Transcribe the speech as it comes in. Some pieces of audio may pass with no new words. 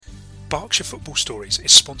Berkshire Football Stories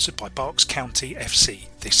is sponsored by Berks County FC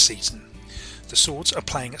this season. The Swords are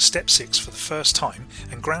playing at Step 6 for the first time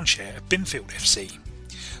and ground share at Binfield FC.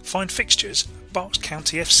 Find fixtures at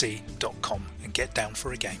berkscountyfc.com and get down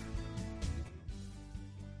for a game.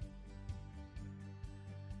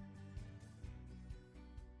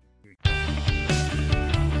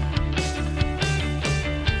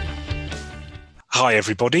 Hi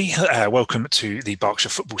everybody, welcome to the Berkshire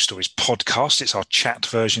Football Stories podcast. It's our chat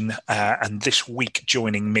version, and this week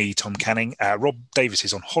joining me, Tom Canning, Rob Davis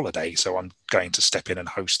is on holiday, so I'm going to step in and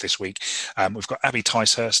host this week. We've got Abby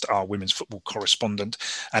Ticehurst, our women's football correspondent,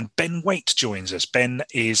 and Ben Waite joins us. Ben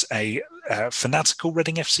is a fanatical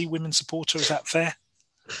Reading FC women's supporter, is that fair?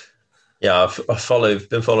 Yeah, I've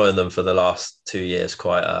been following them for the last 2 years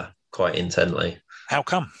quite intently. How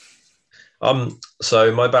come?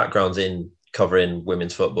 So my background's in covering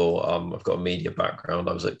women's football. I've got a media background.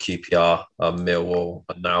 I was at QPR, Millwall,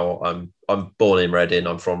 and now I'm born in Reading.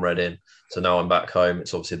 I'm from Reading, so now I'm back home.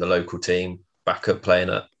 It's obviously the local team back up playing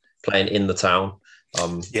in the town.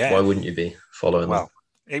 Why wouldn't you be following them?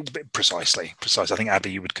 Precisely. I think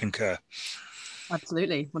Abby, you would concur.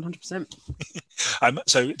 Absolutely, 100%.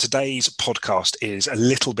 So today's podcast is a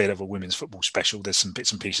little bit of a women's football special. There's some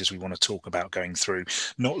bits and pieces we want to talk about going through,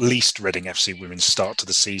 not least Reading FC women's start to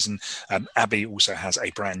the season. Abby also has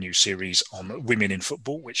a brand new series on women in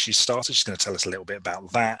football, which she started. She's going to tell us a little bit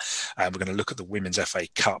about that. We're going to look at the Women's FA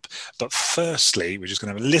Cup. But firstly, we're just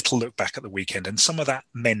going to have a little look back at the weekend and some of that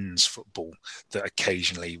men's football that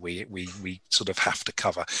occasionally we sort of have to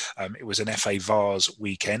cover. It was an FA Vars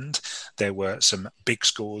weekend. There were some big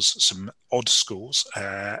scores, some odd scores,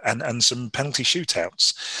 and some penalty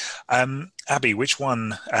shootouts. Abby, which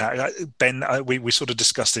one? Ben, we sort of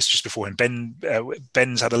discussed this just before, and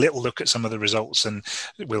Ben's had a little look at some of the results, and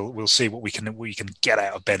we'll see what we can get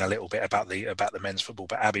out of Ben a little bit about the men's football.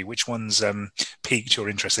 But Abby, which one's piqued your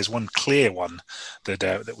interest? There's one clear one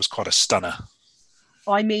that was quite a stunner.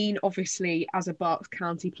 I mean, obviously, as a Berks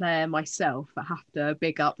County player myself, I have to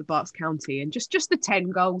big up the Berks County and just the 10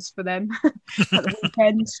 goals for them at the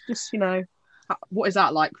weekend. Just, what is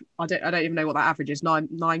that like? I don't even know what that average is.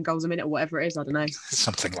 Nine goals a minute or whatever it is. I don't know.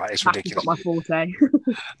 Something like it's ridiculous. Not my forte.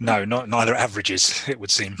 No, neither averages, it would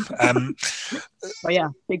seem. But yeah,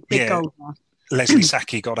 big goals there. Leslie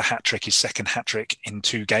Saki got a hat-trick, his second hat-trick in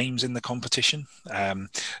 2 games in the competition.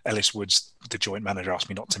 Ellis Woods, the joint manager, asked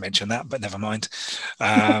me not to mention that, but never mind.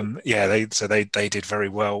 They did very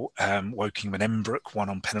well. Woking and Embrook won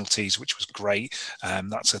on penalties, which was great.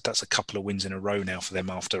 That's a couple of wins in a row now for them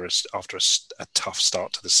after a tough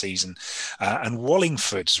start to the season. And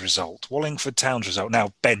Wallingford Town's result.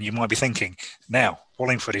 Now, Ben, you might be thinking,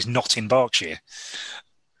 Wallingford is not in Berkshire.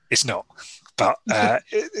 It's not. But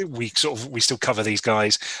we still cover these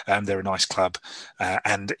guys. They're a nice club,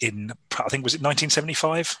 and I think was it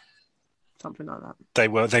 1975? Something like that.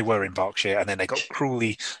 They were in Berkshire, and then they got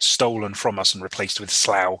cruelly stolen from us and replaced with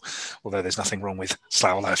Slough. Although there's nothing wrong with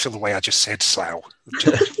Slough. I feel the way I just said Slough.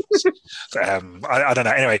 I don't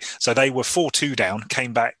know. Anyway, so they were 4-2 down,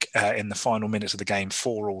 came back in the final minutes of the game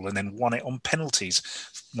 4-4, and then won it on penalties.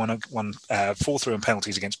 Won 4-3 on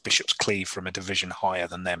penalties against Bishop's Cleeve from a division higher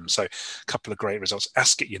than them. So a couple of great results.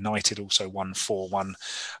 Ascot United also won 4-1.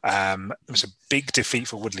 It was a big defeat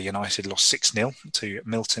for Woodley United, lost 6-0 to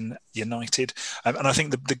Milton United. And I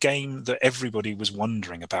think the game that everybody was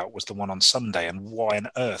wondering about was the one on Sunday, and why on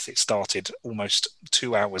earth it started almost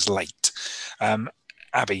 2 hours late.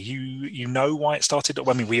 Abby, you know why it started?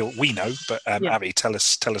 I mean, we know, but Abby, tell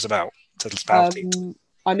us about it.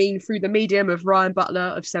 I mean, through the medium of Ryan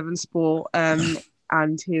Butler of Seven Sport and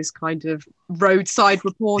his kind of roadside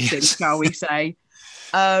reporting, shall we say.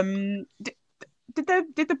 Did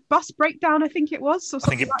the bus break down? I think it was. I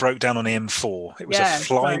think it broke down on the M4. It was a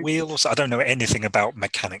flywheel, or so. I don't know anything about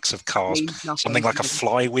mechanics of cars. Something like a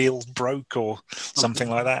flywheel broke or something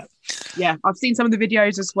like that. Yeah, I've seen some of the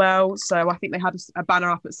videos as well. So I think they had a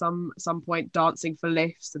banner up at some point dancing for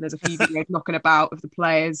lifts, and there's a few videos knocking about of the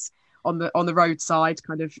players on the roadside,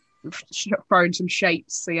 kind of throwing some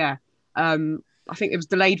shapes. So yeah, I think it was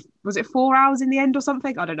delayed. Was it 4 hours in the end or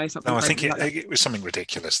something? I don't know. Something. No, I think it was something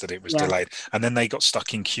ridiculous that it was delayed, and then they got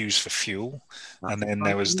stuck in queues for fuel, and then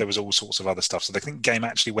there was all sorts of other stuff. So I think the game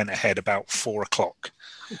actually went ahead about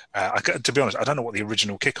 4:00. To be honest, I don't know what the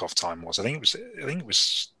original kickoff time was. I think it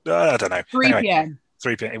was. I don't know. 3 p.m.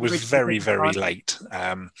 3 p.m. It was very, very late.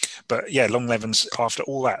 But yeah, Long Levens, after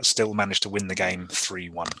all that, still managed to win the game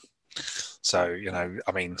 3-1. So,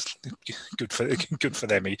 I mean, good for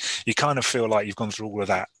them. You kind of feel like you've gone through all of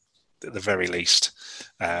that at the very least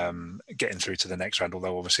getting through to the next round,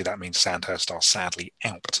 although obviously that means Sandhurst are sadly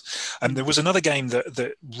out. And there was another game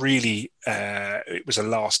that really it was a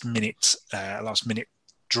last minute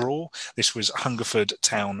draw. This was Hungerford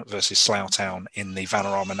Town versus Slough Town in the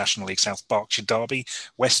Vanarama National League South Berkshire Derby,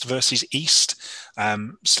 West versus East.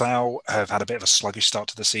 Slough have had a bit of a sluggish start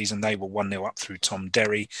to the season. They were 1-0 up through Tom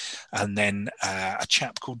Derry. And then a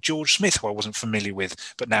chap called George Smith, who I wasn't familiar with,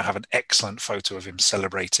 but now have an excellent photo of him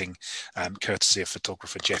celebrating, courtesy of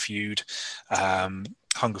photographer Jeff Yude.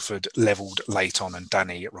 Hungerford levelled late on, and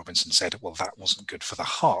Danny Robinson said, "Well, that wasn't good for the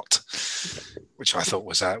heart," which I thought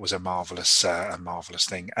was a marvellous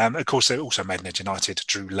thing. Of course, they also Maidenhead United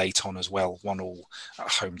drew late on as well, 1-1 at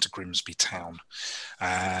home to Grimsby Town.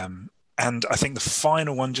 And I think the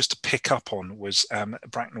final one, just to pick up on, was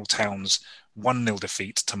Bracknell Town's 1-0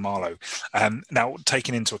 defeat to Marlow. Now,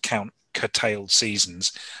 taking into account curtailed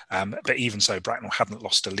seasons, but even so, Bracknell hadn't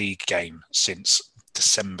lost a league game since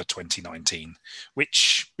December 2019,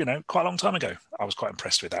 which, quite a long time ago. I was quite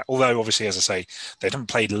impressed with that. Although, obviously, as I say, they haven't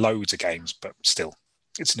played loads of games, but still,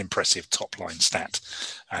 it's an impressive top-line stat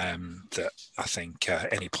that I think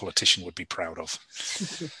any politician would be proud of.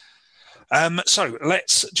 So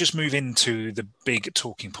let's just move into the big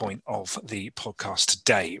talking point of the podcast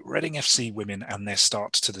today. Reading FC women and their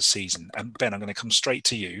start to the season. And Ben, I'm going to come straight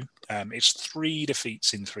to you. It's 3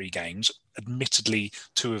 defeats in 3 games. Admittedly,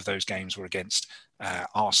 2 of those games were against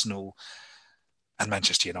Arsenal and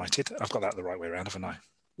Manchester United. I've got that the right way around, haven't I?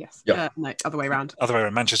 Yes. Yep. No, other way around. Other way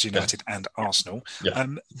around, Manchester United and Arsenal. Yeah.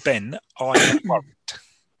 Ben, I'm worried,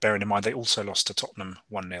 bearing in mind they also lost to Tottenham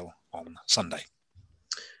 1-0 on Sunday.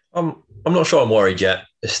 I'm not sure I'm worried yet.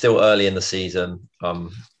 It's still early in the season.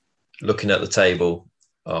 Looking at the table,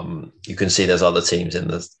 you can see there's other teams in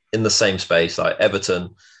the same space, like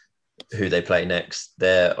Everton, who they play next.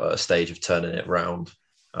 They're at a stage of turning it round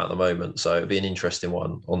at the moment. So it'll be an interesting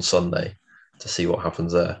one on Sunday to see what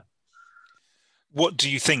happens there. What do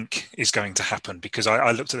you think is going to happen? Because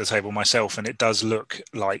I looked at the table myself, and it does look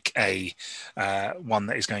like a one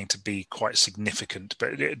that is going to be quite significant.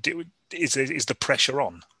 But is the pressure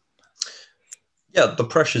on? Yeah, the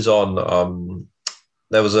pressure's on.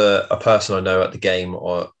 There was a person I know at the game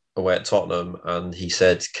away at Tottenham, and he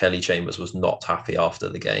said Kelly Chambers was not happy after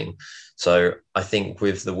the game. So I think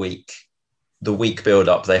with the week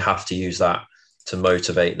build-up, they have to use that to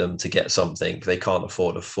motivate them to get something. They can't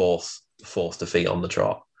afford a fourth defeat on the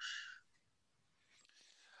trot.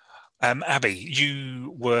 Abby,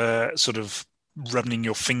 you were sort of running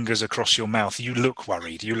your fingers across your mouth. You look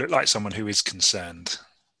worried. You look like someone who is concerned.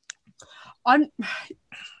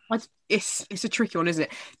 It's a tricky one, isn't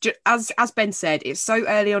it? As Ben said, it's so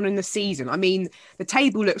early on in the season. I mean, the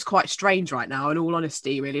table looks quite strange right now, in all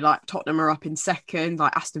honesty, really. Like, Tottenham are up in 2nd,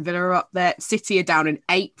 like Aston Villa are up there, City are down in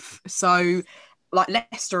 8th. So, like,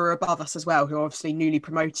 Leicester are above us as well, who are obviously newly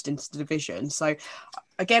promoted into the division. So,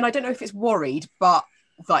 again, I don't know if it's worried, but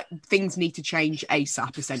like, things need to change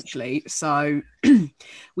ASAP, essentially. So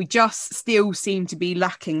we just still seem to be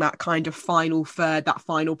lacking that kind of final third, that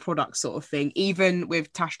final product sort of thing. Even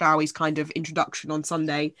with Tash Dowi's kind of introduction on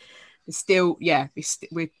Sunday, it's still,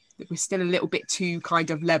 we're still a little bit too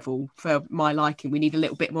kind of level for my liking. We need a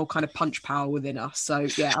little bit more kind of punch power within us. So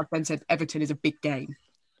yeah, as Ben said, Everton is a big game.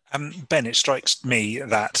 Ben, it strikes me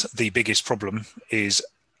that the biggest problem is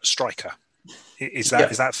striker. Is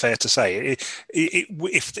that fair to say?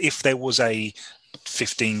 If there was a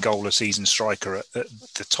 15-goal a season striker at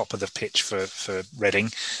the top of the pitch for Reading,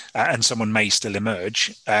 and someone may still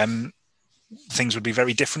emerge, things would be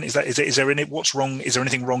very different. Is there what's wrong? Is there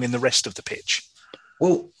anything wrong in the rest of the pitch?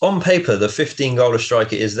 Well, on paper, the 15-goal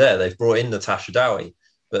striker is there. They've brought in Natasha Dowie.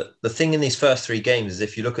 But the thing in these first 3 games is,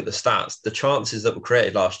 if you look at the stats, the chances that were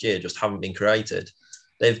created last year just haven't been created.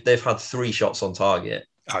 They've had 3 shots on target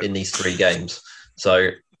in these 3 games.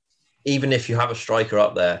 So even if you have a striker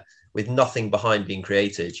up there with nothing behind being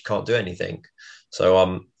created, you can't do anything.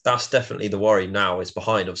 So that's definitely the worry now, is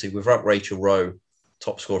behind. Obviously, without Rachel Rowe,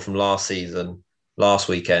 top scorer from last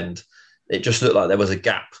weekend, it just looked like there was a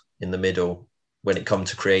gap in the middle when it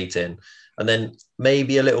comes to creating. And then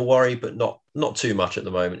maybe a little worry, but not too much at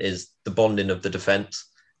the moment, is the bonding of the defence.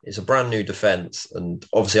 It's a brand new defence. And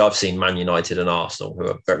obviously I've seen Man United and Arsenal, who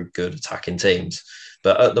are very good attacking teams.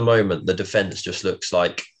 But at the moment, the defence just looks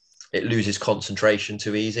like it loses concentration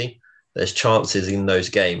too easy. There's chances in those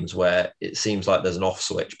games where it seems like there's an off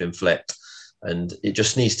switch been flipped, and it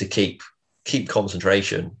just needs to keep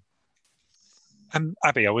concentration.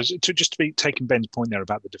 Abby, I was just to be taking Ben's point there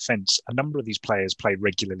about the defence. A number of these players play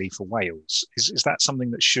regularly for Wales. Is that something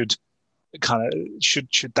that should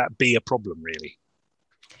that be a problem, really?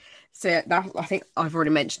 So that, I think I've already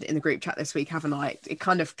mentioned it in the group chat this week, haven't I? It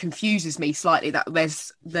kind of confuses me slightly that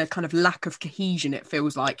there's the kind of lack of cohesion, it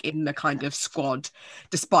feels like, in the kind of squad,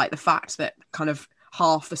 despite the fact that kind of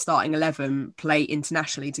half the starting 11 play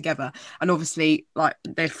internationally together. And obviously, like,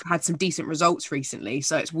 they've had some decent results recently,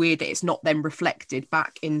 so it's weird that it's not then reflected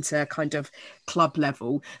back into kind of club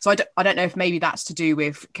level. So I don't know if maybe that's to do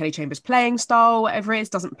with Kelly Chambers' playing style, whatever it is,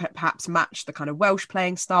 doesn't perhaps match the kind of Welsh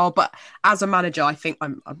playing style. But as a manager, I think I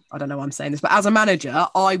don't know why I'm saying this, but as a manager,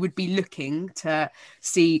 I would be looking to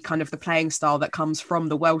see kind of the playing style that comes from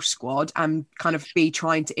the Welsh squad and kind of be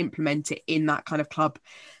trying to implement it in that kind of club,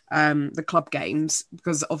 the club games,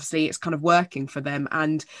 because obviously it's kind of working for them.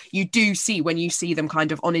 And you do see, when you see them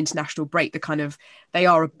kind of on international break, the kind of, they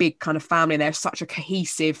are a big kind of family, and they're such a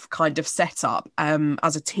cohesive kind of setup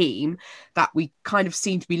as a team, that we kind of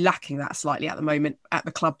seem to be lacking that slightly at the moment at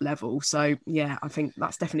the club level. So yeah, I think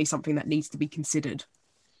that's definitely something that needs to be considered.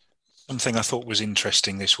 Something I thought was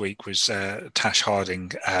interesting this week was Tash Harding,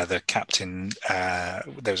 the captain. There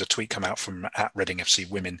was a tweet come out from at Reading FC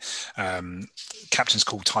Women. Captain's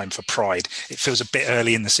call time for pride. It feels a bit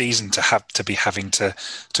early in the season to be having to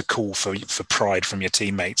call for pride from your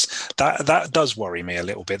teammates. That does worry me a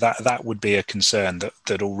little bit. That would be a concern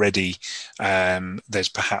that already there's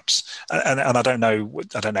perhaps, and I don't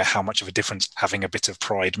know how much of a difference having a bit of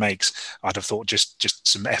pride makes. I'd have thought just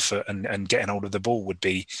some effort and getting hold of the ball would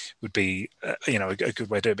be a good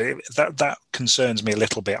way to do it. But that concerns me a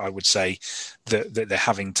little bit. I would say that they're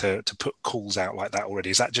having to put calls out like that already.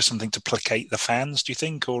 Is that just something to placate the fans, do you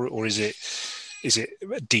think, or is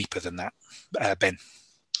it deeper than that, Ben?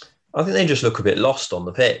 I think they just look a bit lost on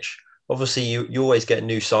the pitch. Obviously, you always get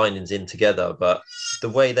new signings in together, but the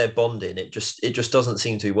way they're bonding, it just doesn't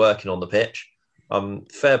seem to be working on the pitch.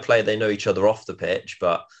 Fair play, they know each other off the pitch,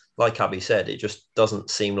 but like Abby said, it just doesn't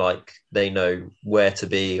seem like they know where to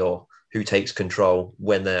be or who takes control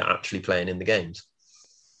when they're actually playing in the games.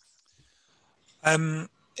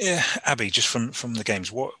 Yeah, Abby, just from the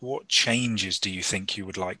games, what changes do you think you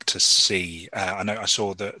would like to see? I know I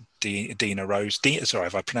saw that Dina Rose. Sorry,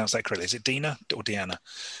 if I pronounced that correctly, is it Dina or Deanna?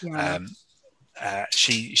 Yeah.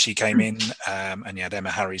 She came in, and you had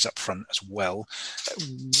Emma Harries up front as well.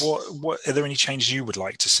 What are there any changes you would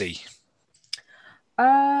like to see?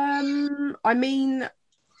 I mean,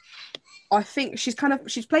 I think she's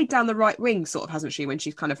played down the right wing, sort of, hasn't she, when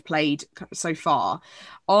she's kind of played so far.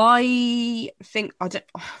 I think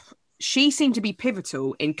she seemed to be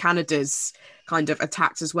pivotal in Canada's kind of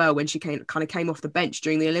attacks as well when she came off the bench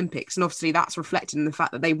during the Olympics, and obviously that's reflected in the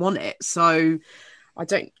fact that they won it. So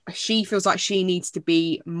she feels like she needs to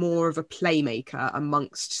be more of a playmaker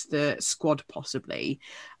amongst the squad, possibly.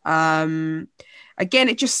 Again,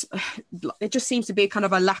 it just seems to be kind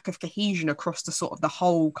of a lack of cohesion across the sort of the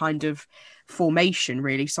whole kind of formation,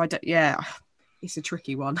 really. So it's a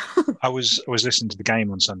tricky one. I was listening to the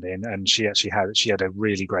game on Sunday, and she had a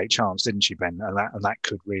really great chance, didn't she, Ben? And that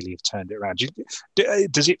could really have turned it around.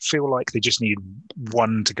 Does it feel like they just need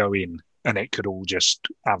one to go in and it could all just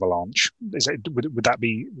avalanche? Would that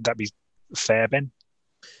be fair, Ben?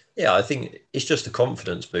 Yeah, I think it's just a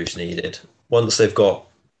confidence boost needed. Once they've got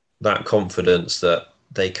that confidence that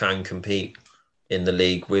they can compete in the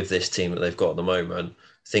league with this team that they've got at the moment,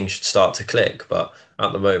 things should start to click. But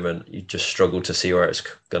at the moment, you just struggle to see where it's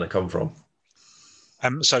going to come from.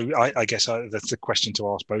 So I guess that's the question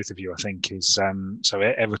to ask both of you, I think, is so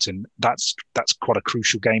Everton, that's quite a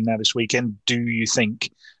crucial game now this weekend. Do you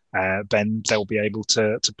think, Ben, they'll be able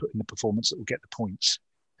to put in the performance that will get the points?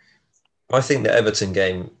 I think the Everton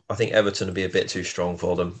game, Everton will be a bit too strong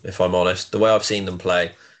for them, if I'm honest. The way I've seen them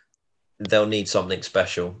play, they'll need something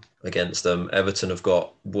special against them. Everton have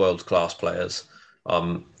got world-class players.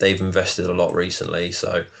 They've invested a lot recently,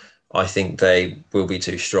 so I think they will be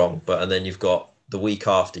too strong. And then you've got the week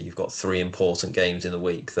after, you've got 3 important games in the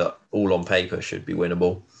week that all on paper should be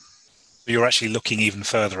winnable. You're actually looking even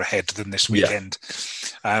further ahead than this weekend.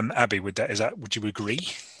 Yeah. Abby, would you agree?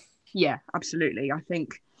 Yeah, absolutely. I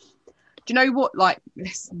think, do you know what? Like,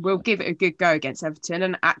 we'll give it a good go against Everton.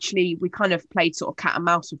 And actually, we kind of played sort of cat and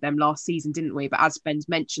mouse with them last season, didn't we? But as Ben's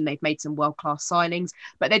mentioned, they've made some world-class signings.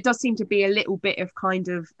 But there does seem to be a little bit of kind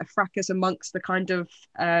of a fracas amongst the kind of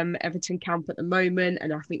Everton camp at the moment.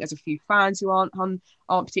 And I think there's a few fans who aren't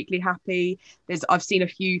particularly happy. I've seen a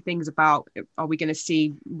few things about, are we going to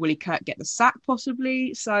see Willie Kirk get the sack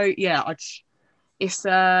possibly? So yeah, it's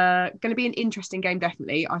going to be an interesting game,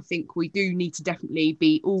 definitely. I think we do need to definitely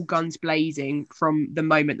be all guns blazing from the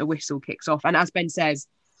moment the whistle kicks off. And as Ben says,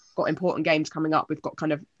 got important games coming up. We've got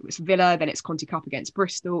it's Villa, then it's Conti Cup against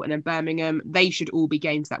Bristol, and then Birmingham. They should all be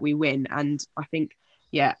games that we win. And I think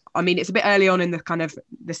yeah, I mean, it's a bit early on in the kind of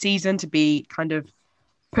the season to be kind of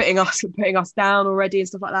putting us down already and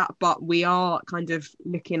stuff like that. But we are kind of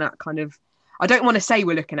looking at kind of, I don't want to say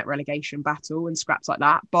we're looking at relegation battle and scraps like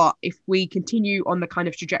that, but if we continue on the kind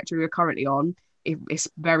of trajectory we're currently on, it's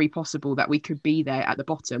very possible that we could be there at the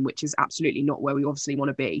bottom, which is absolutely not where we obviously want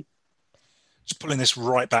to be. Just pulling this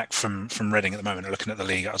right back from Reading at the moment and looking at the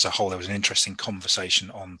league as a whole, there was an interesting conversation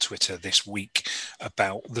on Twitter this week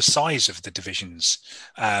about the size of the divisions.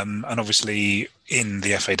 And obviously in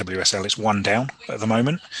the FAWSL, it's one down at the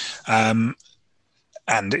moment.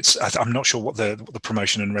 And I'm not sure what the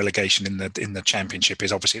promotion and relegation in the championship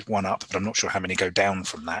is. Obviously, it's one up, but I'm not sure how many go down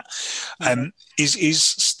from that.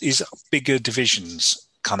 Is bigger divisions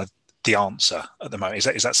kind of the answer at the moment?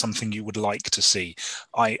 Is that something you would like to see?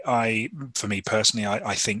 For me personally,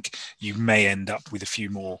 I think you may end up with a few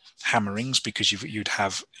more hammerings because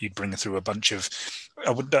you'd bring through a bunch of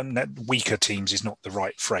weaker teams is not the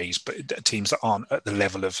right phrase, but teams that aren't at the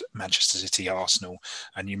level of Manchester City, Arsenal,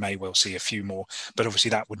 and you may well see a few more. But obviously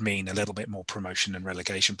that would mean a little bit more promotion and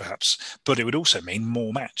relegation perhaps, but it would also mean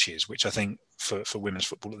more matches, which I think for women's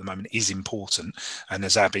football at the moment is important. And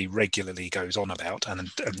as Abby regularly goes on about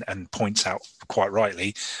and points out quite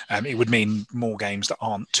rightly, it would mean more games that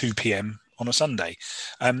aren't 2 p.m. on a Sunday.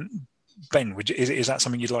 Ben, is that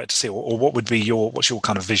something you'd like to see, or what's your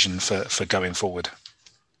kind of vision for going forward?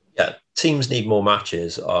 Yeah, teams need more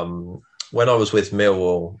matches. When I was with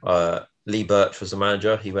Millwall, Lee Birch was the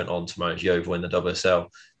manager. He went on to manage Yeovil in the WSL.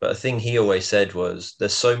 But a thing he always said was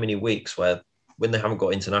there's so many weeks where when they haven't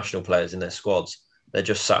got international players in their squads, they're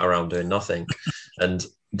just sat around doing nothing. And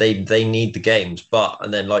they need the games.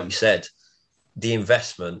 And then, like you said, the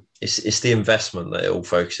investment, it's the investment that it all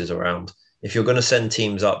focuses around. If you're going to send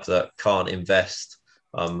teams up that can't invest,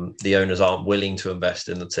 the owners aren't willing to invest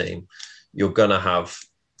in the team, you're going to have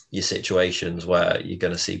your situations where you're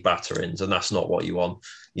going to see batterings, and that's not what you want.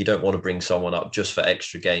 You don't want to bring someone up just for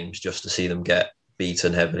extra games, just to see them get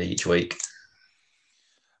beaten heavily each week.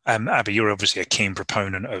 Abby, you're obviously a keen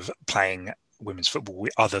proponent of playing women's football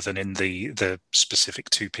other than in the specific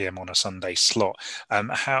 2 p.m. on a Sunday slot.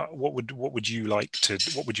 What would you like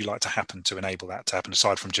to happen to enable that to happen,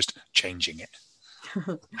 aside from just changing it?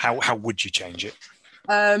 How would you change it?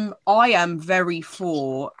 I am very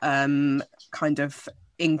for kind of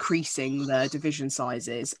increasing the division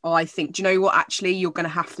sizes. I think, do you know what, actually you're going to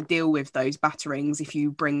have to deal with those batterings if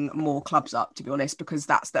you bring more clubs up, to be honest, because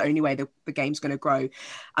that's the only way the game's going to grow.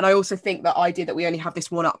 And I also think that idea that we only have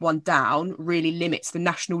this one up, one down really limits the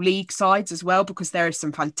National League sides as well, because there is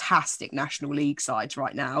some fantastic National League sides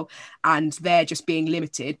right now, and they're just being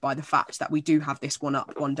limited by the fact that we do have this one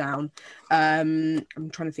up, one down. I'm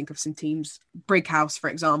trying to think of some teams. Brighouse,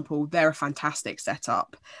 for example, they're a fantastic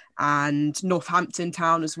setup. And Northampton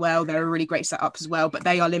Town as well, they're a really great setup as well, but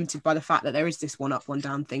they are limited by the fact that there is this one up, one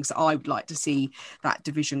down thing. So I would like to see that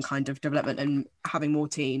division kind of development and having more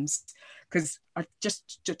teams, because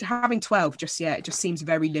just having 12, it just seems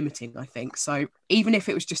very limiting, I think. So even if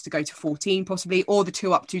it was just to go to 14 possibly, or the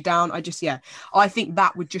 2 up, 2 down, I think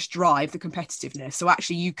that would just drive the competitiveness. So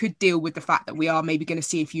actually you could deal with the fact that we are maybe going to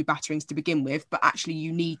see a few batterings to begin with, but actually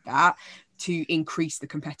you need that to increase the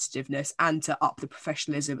competitiveness and to up the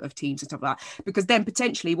professionalism of teams and stuff like that. Because then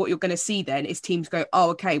potentially what you're going to see then is teams go, oh,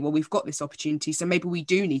 okay, well, we've got this opportunity, so maybe we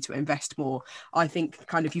do need to invest more. I think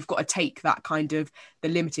kind of you've got to take that kind of the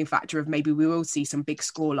limiting factor of maybe we will see some big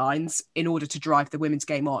score lines in order to drive the women's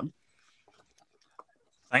game on.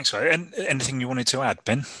 Thanks. And anything you wanted to add,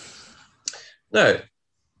 Ben? No,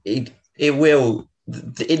 it will.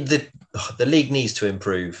 The league needs to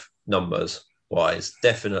improve numbers wise.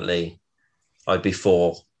 Definitely, I'd be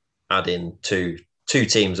for adding two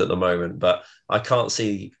teams at the moment, but I don't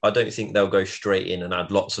think they'll go straight in and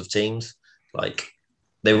add lots of teams. Like,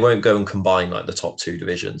 they won't go and combine like the top 2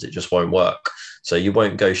 divisions. It just won't work. So you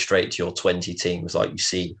won't go straight to your 20 teams like you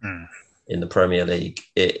see in the Premier League.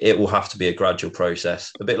 It will have to be a gradual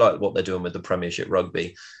process, a bit like what they're doing with the Premiership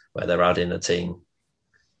Rugby, where they're adding a team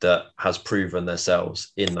that has proven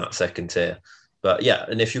themselves in that second tier. But yeah,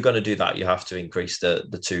 and if you're going to do that, you have to increase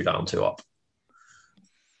the 2 down, 2 up.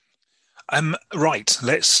 Right,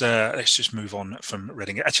 let's just move on from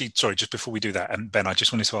Reading. Actually, sorry, just before we do that, Ben, I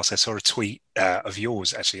just wanted to ask, I saw a tweet of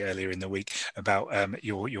yours actually earlier in the week about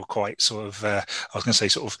your quite sort of, I was going to say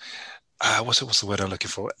sort of, what's the word I'm looking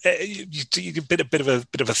for? You a bit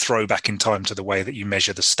of a throwback in time to the way that you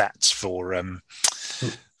measure the stats for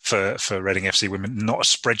Reading FC women. Not a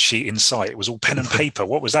spreadsheet in sight. It was all pen and paper.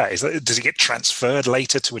 What was that? Does it get transferred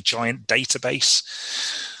later to a giant database?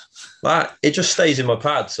 It just stays in my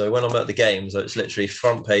pad. So when I'm at the games, it's literally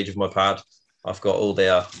front page of my pad. I've got all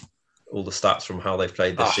all the stats from how they've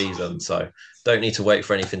played this season. So don't need to wait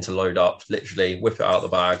for anything to load up. Literally whip it out of the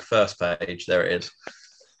bag, first page, there it is.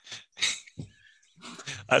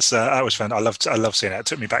 That was fun. I love seeing it. It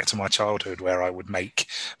took me back to my childhood where I would make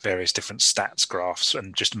various different stats graphs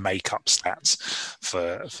and just make up stats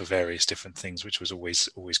for various different things, which was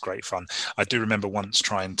always great fun. I do remember once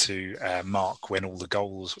trying to mark when all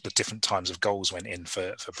the different times of goals went in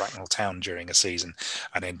for Bracknell Town during a season,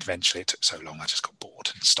 and then eventually it took so long I just got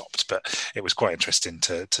bored and stopped. But it was quite interesting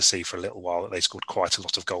to see for a little while that they scored quite a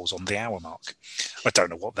lot of goals on the hour mark. I don't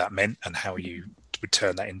know what that meant and how you would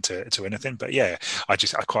turn that into anything, but yeah, I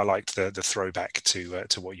quite liked the throwback to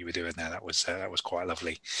what you were doing there. That was quite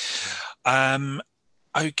lovely.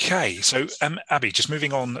 Okay, so Abby, just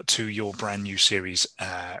moving on to your brand new series,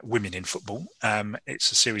 Women in Football.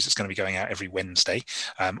 It's a series that's going to be going out every Wednesday.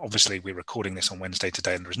 Obviously, we're recording this on Wednesday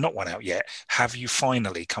today, and there is not one out yet. Have you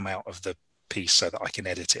finally come out of the piece so that I can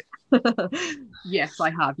edit it? Yes,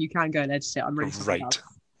 I have. You can go and edit it. I'm really great.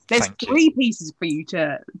 There's three pieces for you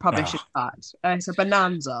to publish in fact. It's a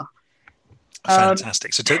bonanza.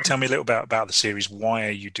 Fantastic. So tell me a little bit about the series. Why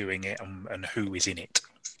are you doing it and who is in it?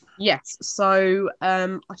 Yes. So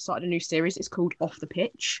I started a new series. It's called Off the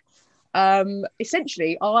Pitch.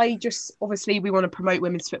 Essentially, obviously we want to promote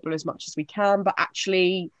women's football as much as we can, but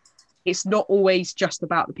actually it's not always just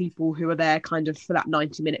about the people who are there kind of for that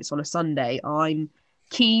 90 minutes on a Sunday. I'm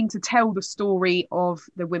keen to tell the story of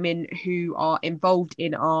the women who are involved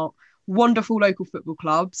in our wonderful local football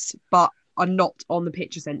clubs, but are not on the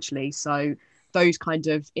pitch essentially. So those kind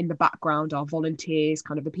of in the background are volunteers,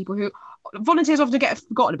 kind of the people who volunteers often get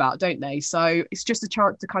forgotten about, don't they? So it's just a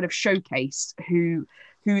chance to kind of showcase who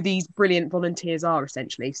these brilliant volunteers are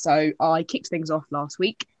essentially. So I kicked things off last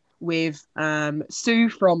week with Sue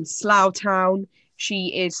from Slough Town. She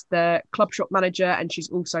is the club shop manager and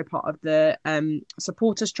she's also part of the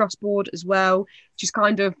supporters trust board as well. She's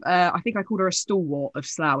kind of, I think I called her a stalwart of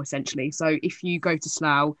Slough essentially. So if you go to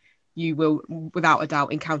Slough, you will without a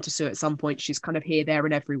doubt encounter Sue at some point. She's kind of here, there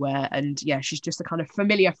and everywhere. And yeah, she's just a kind of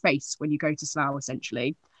familiar face when you go to Slough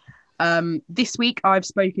essentially. This week I've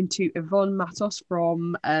spoken to Yvonne Matos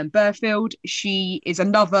from Burfield. She is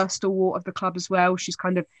another stalwart of the club as well. She's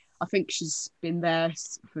kind of, I think she's been there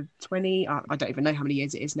for 20, I don't even know how many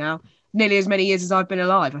years it is now. Nearly as many years as I've been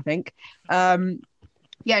alive, I think.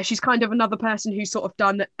 Yeah, she's kind of another person who's sort of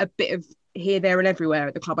done a bit of here, there and everywhere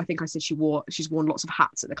at the club. I think I said she's worn lots of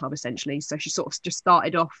hats at the club essentially. So she sort of just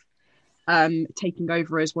started off taking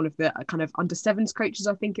over as one of the kind of under sevens coaches,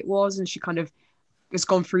 I think it was. And she kind of has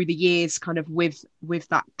gone through the years kind of with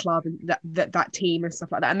that club and that team and stuff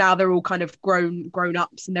like that. And now they're all kind of grown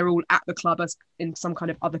ups and they're all at the club as in some kind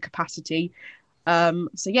of other capacity. So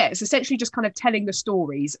yeah, it's essentially just kind of telling the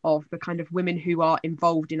stories of the kind of women who are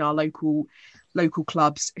involved in our local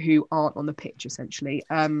clubs who aren't on the pitch essentially.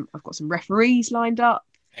 I've got some referees lined up.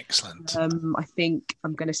 Excellent. I think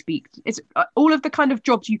I'm going to speak. It's all of the kind of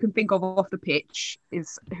jobs you can think of off the pitch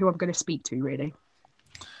is who I'm going to speak to really.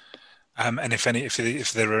 And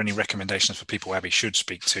if there are any recommendations for people Abby should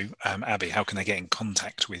speak to, Abby, how can they get in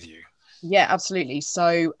contact with you? Yeah, absolutely.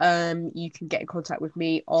 So you can get in contact with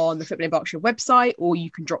me on the Football in Berkshire website, or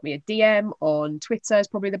you can drop me a DM on Twitter. Is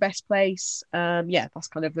probably the best place. Yeah, that's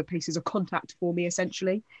kind of the places of contact for me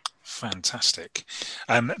essentially. Fantastic.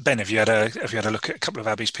 Ben, have you had a look at a couple of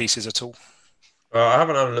Abby's pieces at all? I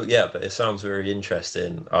haven't had a look yet, but it sounds very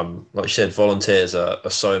interesting. Like you said, volunteers are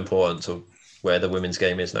so important to where the women's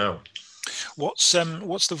game is now. What's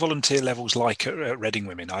the volunteer levels like at Reading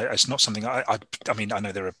Women? It's not something I mean, I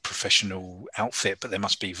know they're a professional outfit, but there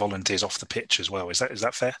must be volunteers off the pitch as well. Is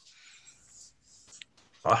that fair?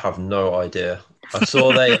 I have no idea. I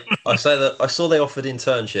saw they offered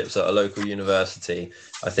internships at a local university.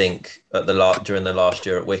 I think at during the last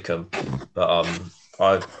year at Wickham, but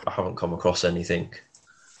I haven't come across anything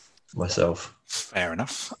myself. Fair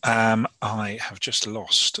enough. I have just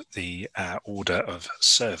lost the order of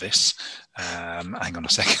service. Hang on a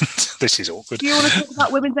second. This is awkward. Do you want to talk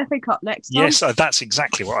about Women's FA Cup next time? Yes, that's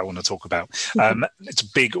exactly what I want to talk about. It's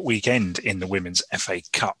a big weekend in the Women's FA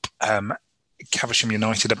Cup. Caversham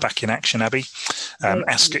United are back in action, Abby.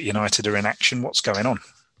 Ascot United are in action. What's going on?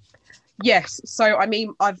 Yes, so I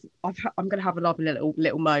mean, I'm going to have a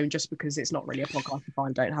little moan just because it's not really a podcast if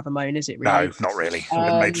I don't have a moan, is it? Really? No, not really. I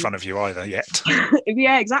haven't made fun of you either yet.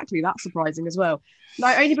 Yeah, exactly. That's surprising as well.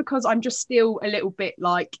 No, only because I'm just still a little bit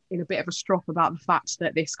like in a bit of a strop about the fact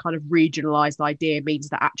that this kind of regionalised idea means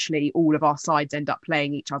that actually all of our sides end up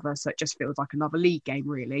playing each other. So it just feels like another league game,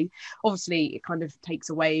 really. Obviously, it kind of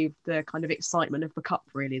takes away the kind of excitement of the cup,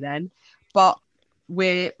 really, then. But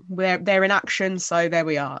they're in action, so there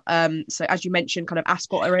we are. So as you mentioned, kind of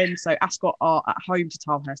Ascot are in. So Ascot are at home to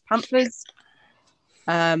Tilehurst Panthers.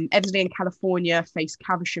 Eversley and California face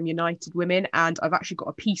Caversham United women, and I've actually got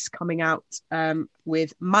a piece coming out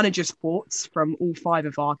with managers' thoughts from all 5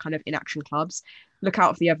 of our kind of in-action clubs. Look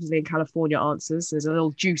out for the Eversley and California answers. There's a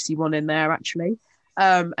little juicy one in there, actually.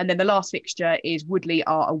 And then the last fixture is Woodley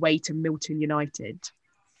are away to Milton United.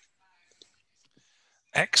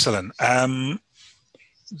 Excellent.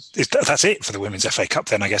 That's it for the Women's FA Cup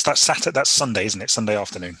then, I guess. That's Saturday, that's Sunday, isn't it? Sunday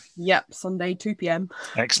afternoon. Yep, Sunday, 2 p.m.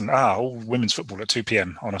 Excellent. All women's football at 2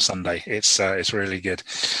 p.m. on a Sunday. It's really good.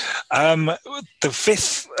 The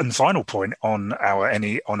fifth and final point on our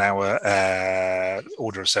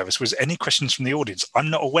order of service was any questions from the audience. I'm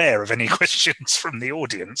not aware of any questions from the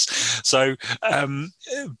audience. So,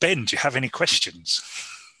 Ben, do you have any questions?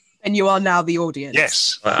 And you are now the audience.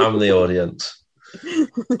 Yes. I am the audience.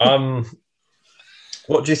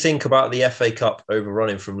 What do you think about the FA Cup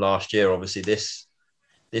overrunning from last year? Obviously, this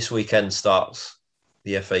weekend starts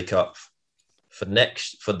the FA Cup for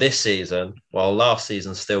this season, while last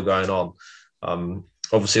season's still going on.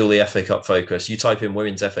 Obviously, all the FA Cup focus. You type in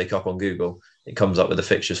Women's FA Cup on Google, it comes up with the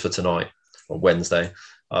fixtures for tonight or Wednesday.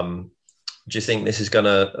 Do you think this is going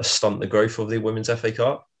to stunt the growth of the Women's FA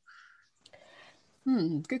Cup?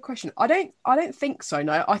 Good question. I don't think so.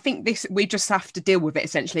 No, I think we just have to deal with it.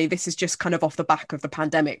 Essentially, this is just kind of off the back of the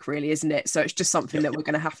pandemic, really, isn't it? So it's just something that we're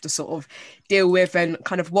going to have to sort of deal with, and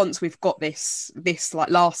kind of once we've got this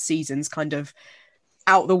like last season's kind of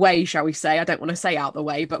out the way, shall we say? I don't want to say out the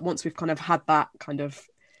way, but once we've kind of had that kind of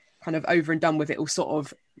over and done with, it will sort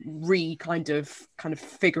of kind of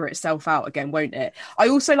figure itself out again, won't it? I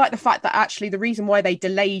also like the fact that actually the reason why they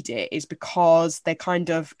delayed it is because they're kind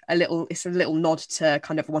of it's a little nod to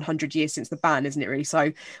kind of 100 years since the ban, isn't it, really?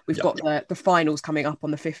 So we've got the finals coming up on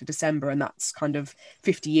the 5th of December, and that's kind of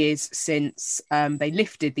 50 years since they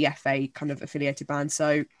lifted the FA kind of affiliated ban.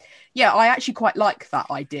 So yeah, I actually quite like that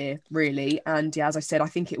idea, really. And yeah, as I said, I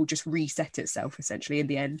think it will just reset itself essentially in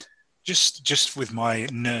the end. Just with my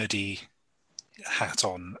nerdy hat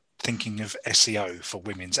on, thinking of SEO for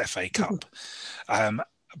Women's FA Cup,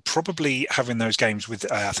 probably having those games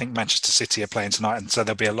with I think Manchester City are playing tonight, and so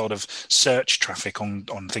there'll be a lot of search traffic on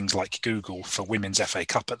things like Google for Women's FA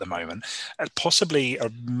Cup at the moment. Possibly a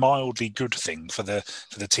mildly good thing for the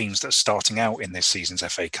teams that are starting out in this season's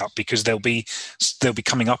FA Cup, because they'll be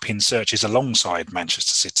coming up in searches alongside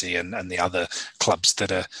Manchester City and the other clubs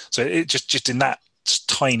that are. So it just in that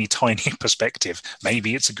tiny perspective,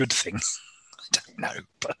 maybe it's a good thing. I don't know,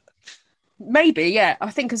 but maybe, yeah. I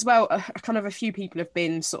think as well, kind of a few people have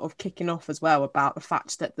been sort of kicking off as well about the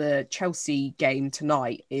fact that the Chelsea game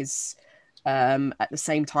tonight is at the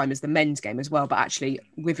same time as the men's game as well. But actually,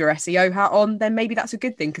 with your SEO hat on, then maybe that's a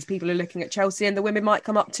good thing, because people are looking at Chelsea and the women might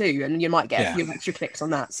come up too, and you might get a few extra clicks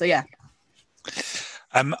on that. So yeah.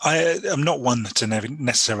 I'm not one to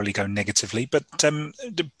necessarily go negatively, but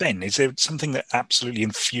Ben, is there something that absolutely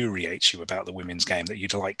infuriates you about the women's game that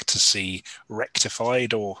you'd like to see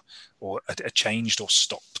rectified or changed or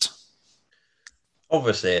stopped?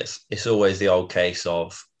 Obviously, it's always the old case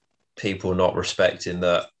of people not respecting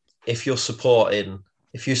that. If you support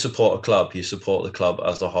a club, you support the club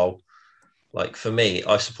as a whole. Like for me,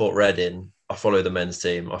 I support Reading. I follow the men's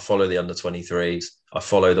team. I follow the under-23s. I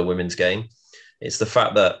follow the women's game. It's the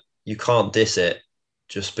fact that you can't diss it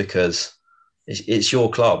just because it's your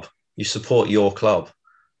club. You support your club.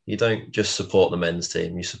 You don't just support the men's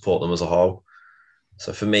team. You support them as a whole.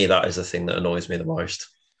 So for me, that is the thing that annoys me the most.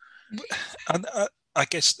 I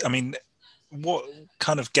guess, I mean, what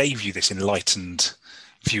kind of gave you this enlightened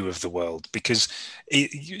view of the world? Because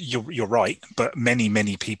you're right, but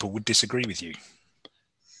many people would disagree with you.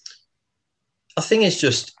 I think it's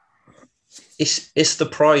just... It's the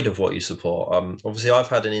pride of what you support. Obviously, I've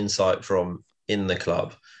had an insight from in the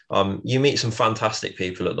club. You meet some fantastic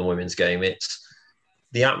people at the women's game. It's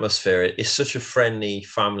the atmosphere. It's such a friendly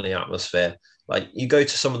family atmosphere. Like you go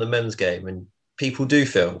to some of the men's game and people do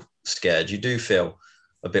feel scared. You do feel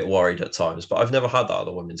a bit worried at times, but I've never had that at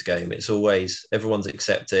the women's game. It's always everyone's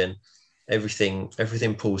accepting,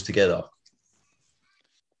 everything pulls together.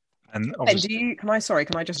 And can I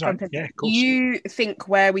just jump in? Yeah, do you think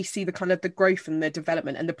where we see the kind of the growth and the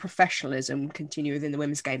development and the professionalism continue within the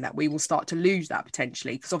women's game, that we will start to lose that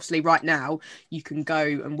potentially? Because obviously right now you can go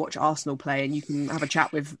and watch Arsenal play and you can have a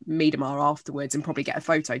chat with Miedemar afterwards and probably get a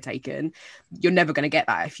photo taken. You're never going to get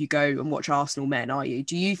that if you go and watch Arsenal men, are you?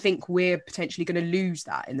 Do you think we're potentially going to lose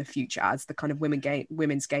that in the future as the kind of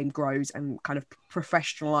women's game grows and kind of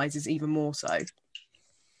professionalizes even more so? I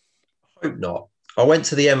hope not. I went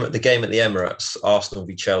to the game at the Emirates, Arsenal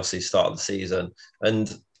v Chelsea, start of the season,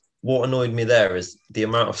 and what annoyed me there is the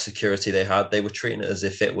amount of security they had. They were treating it as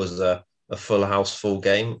if it was a full house, full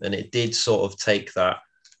game, and it did sort of take that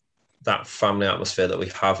family atmosphere that we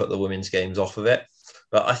have at the women's games off of it.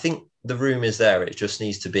 But I think the room is there. It just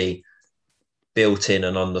needs to be built in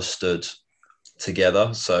and understood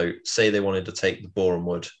together. So say they wanted to take the Boreham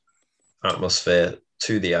Wood atmosphere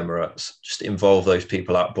to the Emirates, just involve those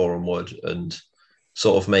people at Boreham Wood and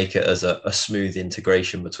sort of make it as a smooth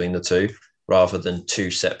integration between the two rather than two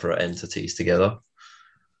separate entities together.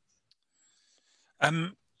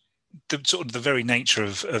 The very nature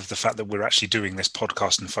of the fact that we're actually doing this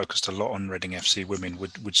podcast and focused a lot on Reading FC women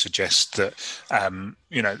would suggest that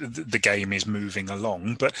the game is moving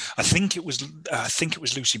along. But I think it was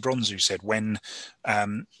Lucy Bronze who said when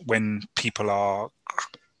people are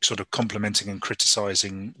sort of complimenting and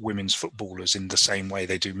criticising women's footballers in the same way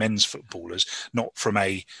they do men's footballers, not from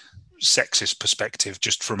a sexist perspective,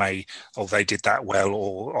 just from they did that well,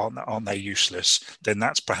 or aren't they useless, then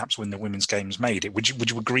that's perhaps when the women's game's made it. Would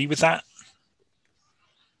you agree with that?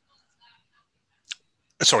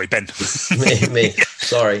 Sorry, Ben. me.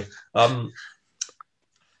 Sorry.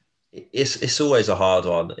 It's always a hard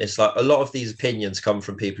one. It's like a lot of these opinions come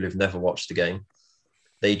from people who've never watched the game.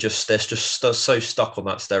 They're just so stuck on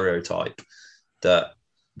that stereotype that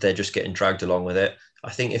they're just getting dragged along with it.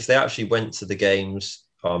 I think if they actually went to the games,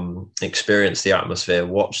 experienced the atmosphere,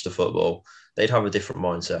 watched the football, they'd have a different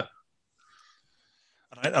mindset.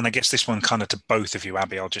 And I guess this one kind of to both of you,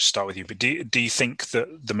 Abby, I'll just start with you. But do you think that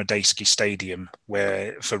the Medeski Stadium,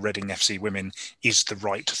 where for Reading FC women, is the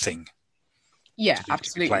right thing? Yeah,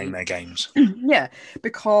 absolutely. Playing their games. Yeah,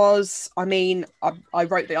 because I mean, I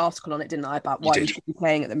wrote the article on it, didn't I, about why we should be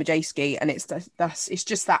playing at the Medeski, and it's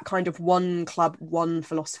just that kind of one club, one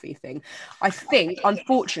philosophy thing. I think,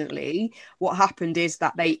 unfortunately, what happened is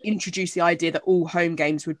that they introduced the idea that all home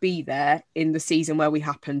games would be there in the season where we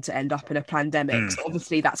happened to end up in a pandemic. So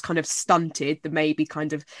obviously, that's kind of stunted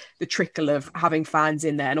the trickle of having fans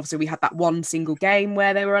in there, and obviously we had that one single game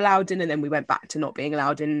where they were allowed in, and then we went back to not being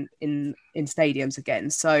allowed in stadiums again.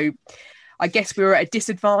 So I guess we were at a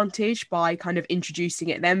disadvantage by kind of introducing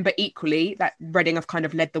it then, but equally that Reading have kind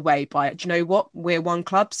of led the way by, do you know what, we're one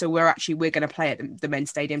club, so we're going to play at the men's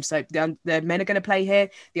stadium. So the men are going to play here,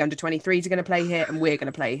 the under-23s are going to play here, and we're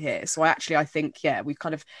going to play here. So I think, yeah, we've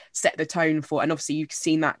kind of set the tone for, and obviously you've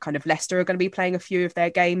seen that kind of Leicester are going to be playing a few of their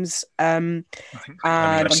games. I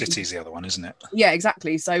think City's the other one, isn't it? Yeah,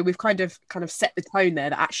 exactly. So we've kind of set the tone there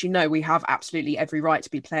that actually, no, we have absolutely every right to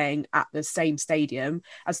be playing at the same stadium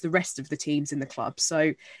as the rest of the teams in the club.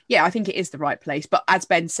 So yeah, I think it is the right place, but as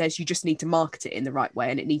Ben says, you just need to market it in the right way,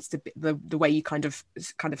 and it needs to be the way you kind of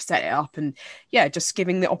set it up, and yeah, just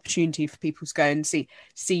giving the opportunity for people to go and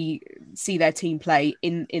see their team play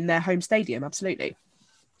in their home stadium. Absolutely.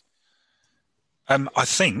 I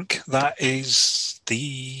think that is I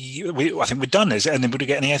think we're done. Is it? And then would we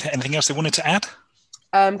get anything else they wanted to add?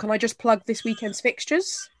 Can I just plug this weekend's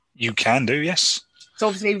fixtures? You can do, yes. So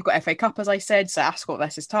obviously we've got FA Cup, as I said, so Ascot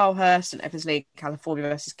versus Tilehurst, and Eversley, California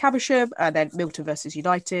versus Caversham, and then Milton versus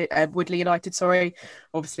Woodley United, sorry.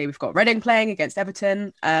 Obviously we've got Reading playing against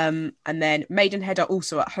Everton, and then Maidenhead are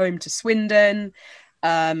also at home to Swindon.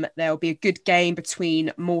 There'll be a good game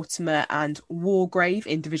between Mortimer and Wargrave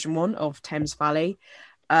in Division 1 of Thames Valley.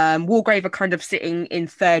 Wargrave are kind of sitting in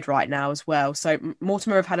third right now as well. So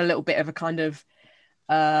Mortimer have had a little bit of a kind of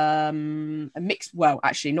a mixed, well,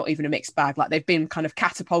 actually not even a mixed bag. Like they've been kind of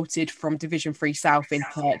catapulted from Division 3 South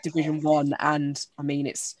into Division 1, and I mean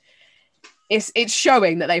it's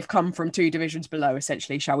showing that they've come from 2 divisions below,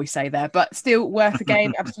 essentially, shall we say there, but still worth a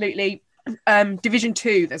game. Absolutely. Division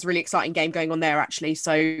 2, there's a really exciting game going on there actually.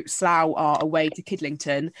 So Slough are away to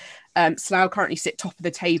Kidlington. Slough currently sit top of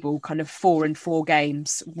the table, kind of 4-4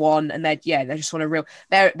 games won, and they're just on a real,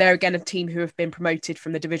 they're again a team who have been promoted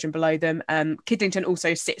from the division below them. Kidlington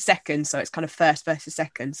also sit second, so it's kind of first versus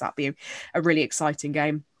second, so that'd be a really exciting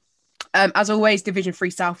game. As always, Division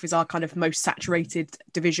 3 South is our kind of most saturated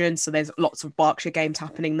division, so there's lots of Berkshire games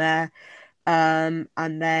happening there. And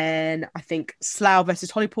then I think Slough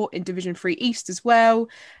versus Hollyport in Division 3 East as well.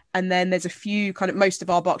 And then there's a few most of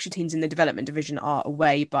our Berkshire teams in the development division are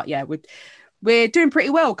away, but yeah, we're doing pretty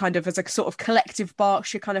well kind of as a sort of collective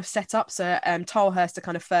Berkshire kind of setup. So Tilehurst are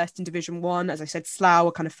kind of first in Division 1. As I said, Slough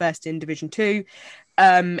are kind of first in Division 2.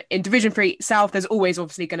 In Division 3 South, there's always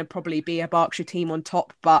obviously going to probably be a Berkshire team on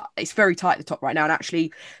top, but it's very tight at the top right now. And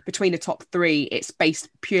actually, between the top 3, it's based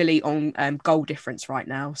purely on goal difference right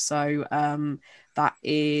now. So that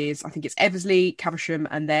is, I think it's Eversley, Caversham,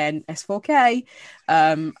 and then S4K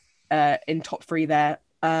in top 3 there.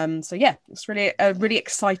 So yeah, it's really a really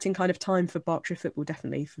exciting kind of time for Berkshire football,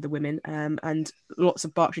 definitely for the women, and lots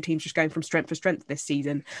of Berkshire teams just going from strength to strength this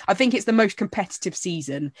season. I think it's the most competitive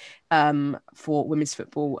season for women's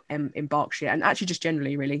football in Berkshire, and actually just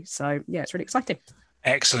generally, really. So yeah, it's really exciting.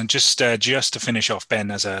 Excellent. Just to finish off, Ben,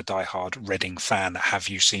 as a diehard Reading fan, have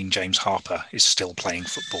you seen James Harper is still playing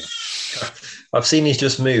football? I've seen he's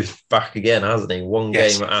just moved back again, hasn't he? One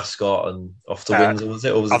game at Ascot and off to Windsor, was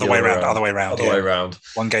it? Or was it other way around?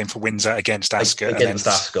 One game for Windsor against Ascot.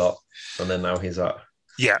 Ascot, and then now he's at...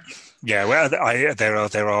 Yeah. Well,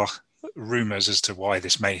 there are rumours as to why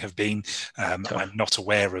this may have been. I'm not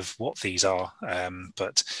aware of what these are,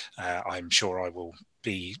 but I'm sure I will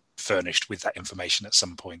be furnished with that information at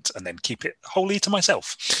some point and then keep it wholly to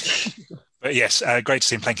myself. But yes, great to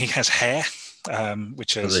see him playing. He has hair,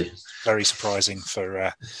 which is very surprising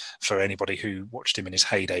for anybody who watched him in his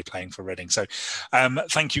heyday playing for Reading. So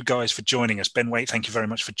thank you guys for joining us. Ben Waite, thank you very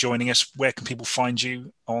much for joining us. Where can people find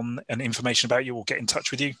you on and information about you or get in touch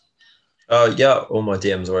with you? All my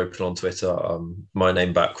DMs are open on Twitter. My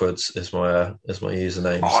name backwards is my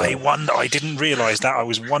username. I didn't realise that. I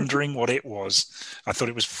was wondering what it was. I thought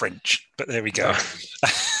it was French, but there we go.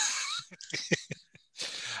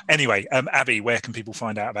 Anyway, Abby, where can people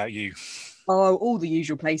find out about you? Oh, all the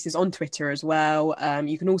usual places, on Twitter as well.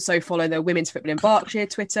 You can also follow the Women's Football in Berkshire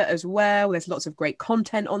Twitter as well. There's lots of great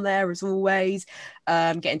content on there as always.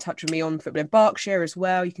 Get in touch with me on Football in Berkshire as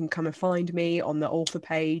well. You can come and find me on the author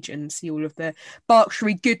page and see all of the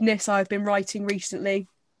Berkshire goodness I've been writing recently.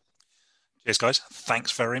 Cheers, guys.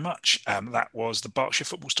 Thanks very much. That was the Berkshire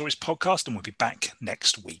Football Stories podcast, and we'll be back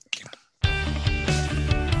next week.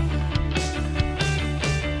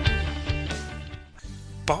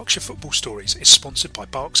 Berkshire Football Stories is sponsored by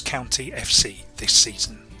Berks County FC this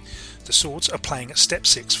season. The Swords are playing at Step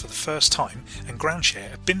 6 for the first time and ground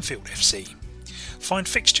share at Binfield FC. Find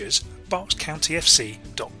fixtures at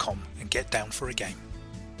berkscountyfc.com and get down for a game.